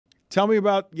Tell me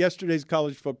about yesterday's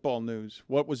college football news.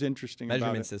 What was interesting about it?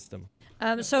 Measurement system.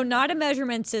 So not a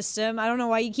measurement system. I don't know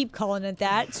why you keep calling it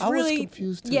that. I was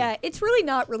confused too. Yeah, it's really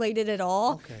not related at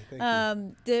all. Okay,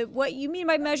 thank you. What you mean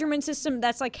by measurement system,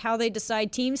 that's like how they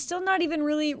decide teams. Still not even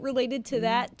really related to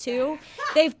that too.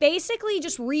 They've basically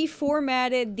just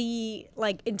reformatted the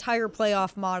entire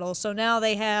playoff model. So now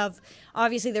they have,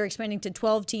 obviously they're expanding to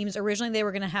 12 teams. Originally they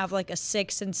were going to have like a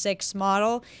 6-and-6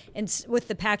 model, and with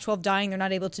the Pac-12 dying, they're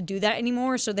not able to do that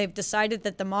anymore. So they've decided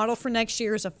that the model for next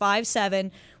year is a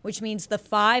 5-7, which means the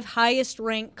 5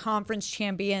 highest-ranked conference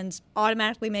champions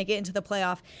automatically make it into the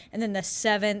playoff, and then the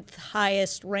 7th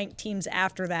highest-ranked teams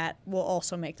after that will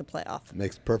also make the playoff.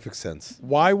 Makes perfect sense.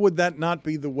 Why would that not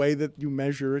be the way that you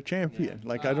measure a champion?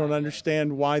 I don't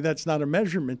understand why that's not a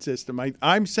measurement system.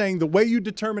 I'm saying the way you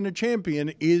determine a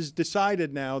champion is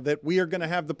decided now that we are going to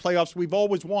have the playoffs we've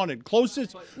always wanted. Closer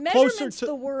Measurement's to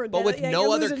the word. But with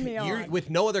with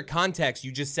no other context,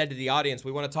 you just said to the audience,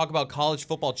 we want to talk about college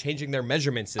football changing their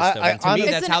measurement system. And to me,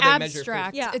 that's how they measure.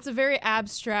 Yeah. It's a very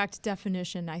abstract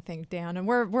definition, I think, Dan, and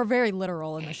we're very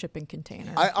literal in the shipping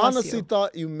container. I honestly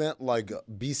thought you meant like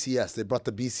BCS. They brought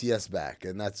the BCS back,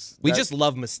 and we just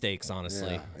love mistakes,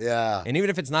 honestly. Yeah. And even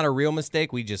if it's not a real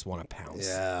mistake, we just want to pounce.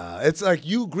 Yeah. It's like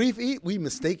you grief eat, we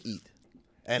mistake eat.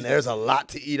 And there's a lot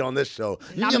to eat on this show.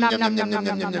 There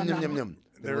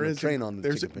is train on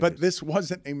the but this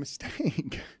wasn't a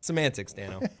mistake. Semantics,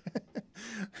 Dano.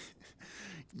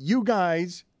 You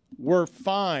guys were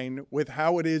fine with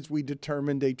how it is we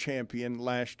determined a champion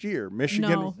last year.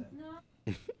 Michigan.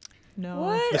 No.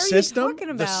 What the are system? you talking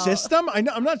about? The system?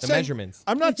 I'm not saying measurements.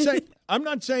 I'm not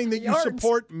saying that you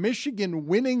support Michigan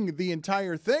winning the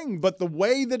entire thing, but the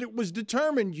way that it was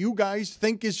determined, you guys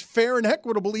think is fair and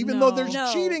equitable, even though there's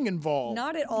cheating involved.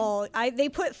 Not at all. They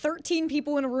put 13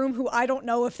 people in a room who I don't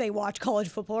know if they watch college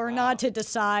football or not to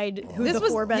decide who the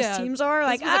 4 best teams are.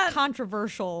 This was a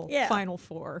controversial Final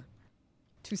Four,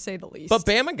 to say the least. But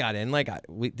Bama got in.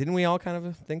 Didn't we all kind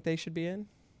of think they should be in?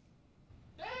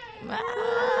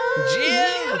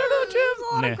 I don't know, Jim.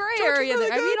 A lot of gray area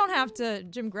there. We don't have to,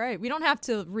 Jim Gray. We don't have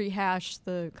to rehash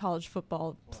the college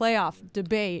football playoff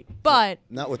debate, but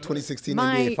not with 2016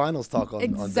 NBA Finals talk on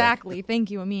exactly. On deck. Thank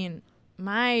you. I mean,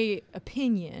 my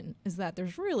opinion is that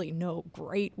there's really no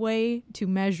great way to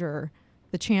measure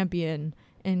the champion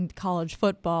in college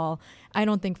football. I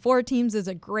don't think 4 teams is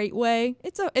a great way.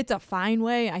 It's a fine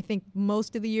way. I think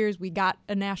most of the years we got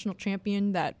a national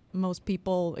champion that most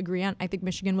people agree on. I think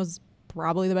Michigan was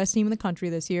probably the best team in the country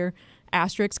this year.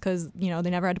 Asterisks because they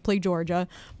never had to play Georgia,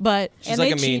 but She's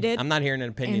they cheated. I'm not hearing an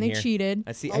opinion and they here. Cheated.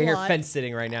 I hear fence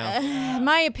sitting right now.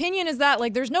 My opinion is that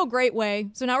there's no great way.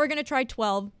 So now we're gonna try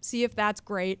 12, see if that's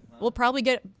great. We'll probably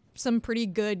get some pretty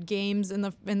good games in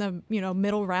the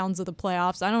middle rounds of the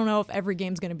playoffs. I don't know if every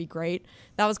game's going to be great.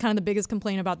 That was kind of the biggest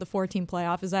complaint about the 4-team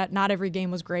playoff, is that not every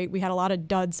game was great. We had a lot of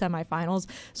dud semifinals.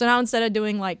 So now instead of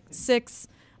doing 6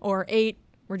 or 8,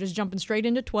 we're just jumping straight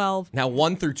into 12. Now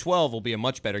 1 through 12 will be a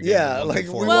much better game. Yeah, we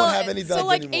won't have any duds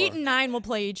so anymore. 8 and 9 will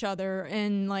play each other,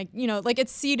 and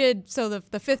it's seeded. So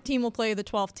the 5th team will play the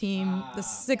 12th team, the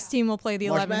 6th team will play the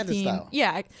 11th team. Style.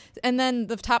 Yeah, and then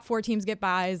the top 4 teams get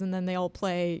byes, and then they all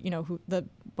play.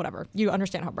 Whatever. You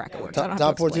understand how bracket works. I don't have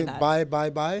top to explain 14 that.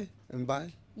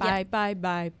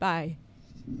 Bye.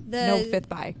 No 5th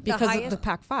bye because of the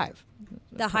Pac-5.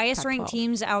 The highest ranked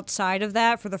teams outside of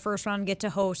that for the first round get to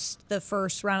host the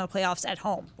first round of the playoffs at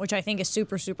home, which I think is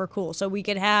super, super cool. So we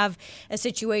could have a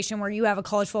situation where you have a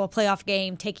college football playoff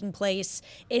game taking place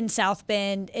in South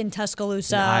Bend, in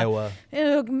Tuscaloosa. In Iowa.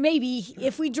 Maybe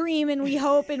if we dream and we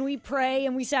hope and we pray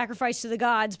and we sacrifice to the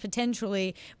gods,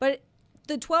 potentially. But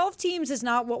the 12 teams is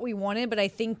not what we wanted, but I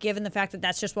think given the fact that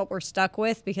that's just what we're stuck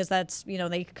with, because that's,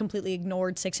 they completely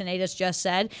ignored 6 and 8 as just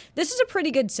said, this is a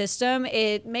pretty good system.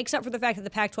 It makes up for the fact that the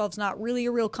Pac-12 is not really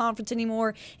a real conference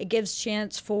anymore. It gives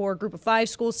chance for Group of 5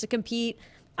 schools to compete.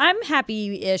 I'm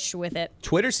happy-ish with it.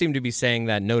 Twitter seemed to be saying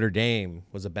that Notre Dame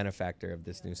was a benefactor of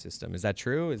this new system. Is that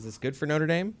true? Is this good for Notre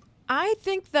Dame? I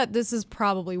think that this is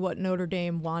probably what Notre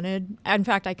Dame wanted. In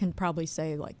fact, I can probably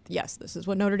say yes, this is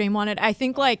what Notre Dame wanted. I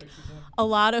think a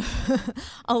lot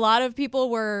of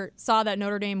people saw that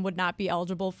Notre Dame would not be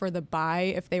eligible for the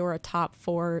bye if they were a top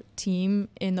 4 team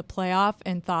in the playoff,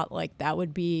 and thought that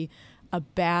would be a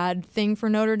bad thing for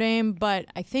Notre Dame. But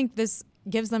I think this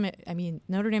gives them,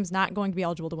 Notre Dame's not going to be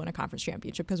eligible to win a conference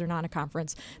championship because they're not in a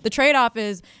conference. The trade-off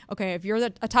is, okay, if you're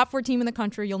a top 4 team in the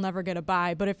country, you'll never get a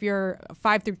bye. But if you're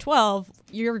 5 through 12,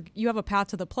 you have a path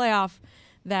to the playoff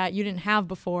that you didn't have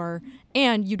before,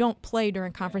 and you don't play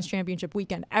during conference championship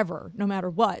weekend ever, no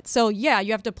matter what. So, yeah,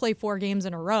 you have to play 4 games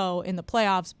in a row in the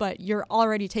playoffs, but you're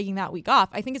already taking that week off.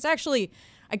 I think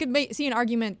I could see an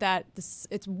argument that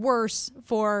it's worse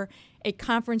for a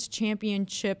conference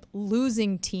championship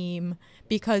losing team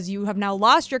because you have now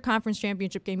lost your conference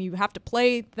championship game. You have to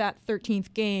play that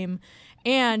 13th game,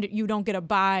 and you don't get a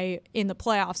bye in the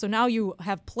playoffs. So now you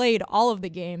have played all of the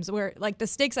games where, like, the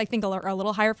stakes, I think, are a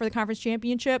little higher for the conference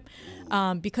championship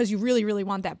because you really, really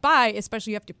want that bye,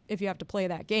 especially if you have to play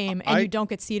that game, and you don't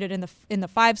get seeded in the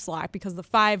 5 slot because the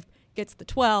 5 gets the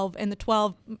 12, and the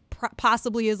 12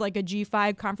 possibly is like a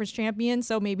G5 conference champion.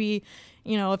 So maybe,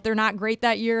 if they're not great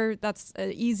that year, that's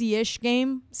an easy-ish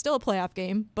game, still a playoff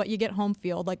game, but you get home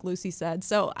field, like Lucy said.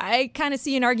 So I kind of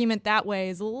see an argument that way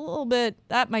is a little bit,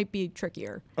 that might be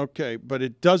trickier. Okay, but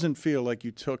it doesn't feel like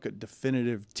you took a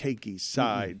definitive takey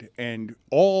side, and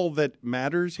all that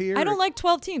matters here. I don't like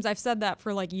 12 teams. I've said that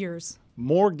for like years.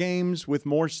 More games with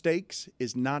more stakes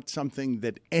is not something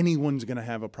that anyone's going to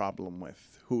have a problem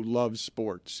with who loves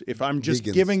sports. If I'm just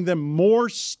giving them more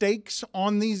stakes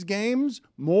on these games,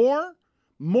 more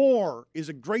is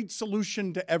a great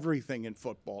solution to everything in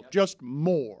football. Just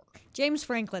more. James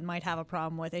Franklin might have a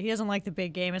problem with it. He doesn't like the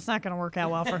big game. It's not going to work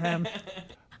out well for him.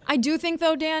 I do think,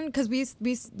 though, Dan, because we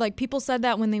like people said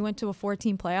that when they went to a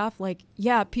 14 playoff, like,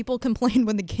 yeah, people complained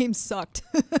when the games sucked.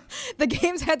 The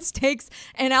games had stakes,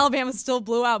 and Alabama still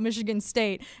blew out Michigan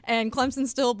State, and Clemson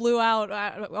still blew out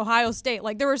Ohio State.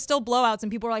 Like, there were still blowouts,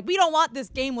 and people were like, we don't want this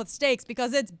game with stakes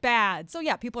because it's bad. So,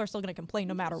 yeah, people are still going to complain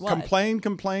no matter what.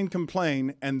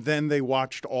 Complain, and then they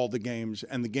watched all the games,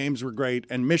 and the games were great,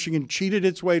 and Michigan cheated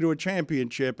its way to a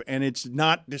championship, and it's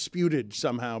not disputed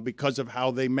somehow because of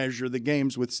how they measure the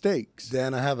games with stakes.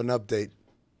 Dan, I have an update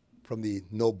from the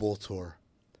No Bull Tour.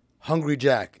 Hungry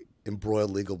Jack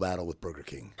embroiled legal battle with Burger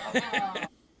King.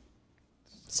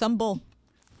 Some bull.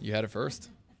 You had it first.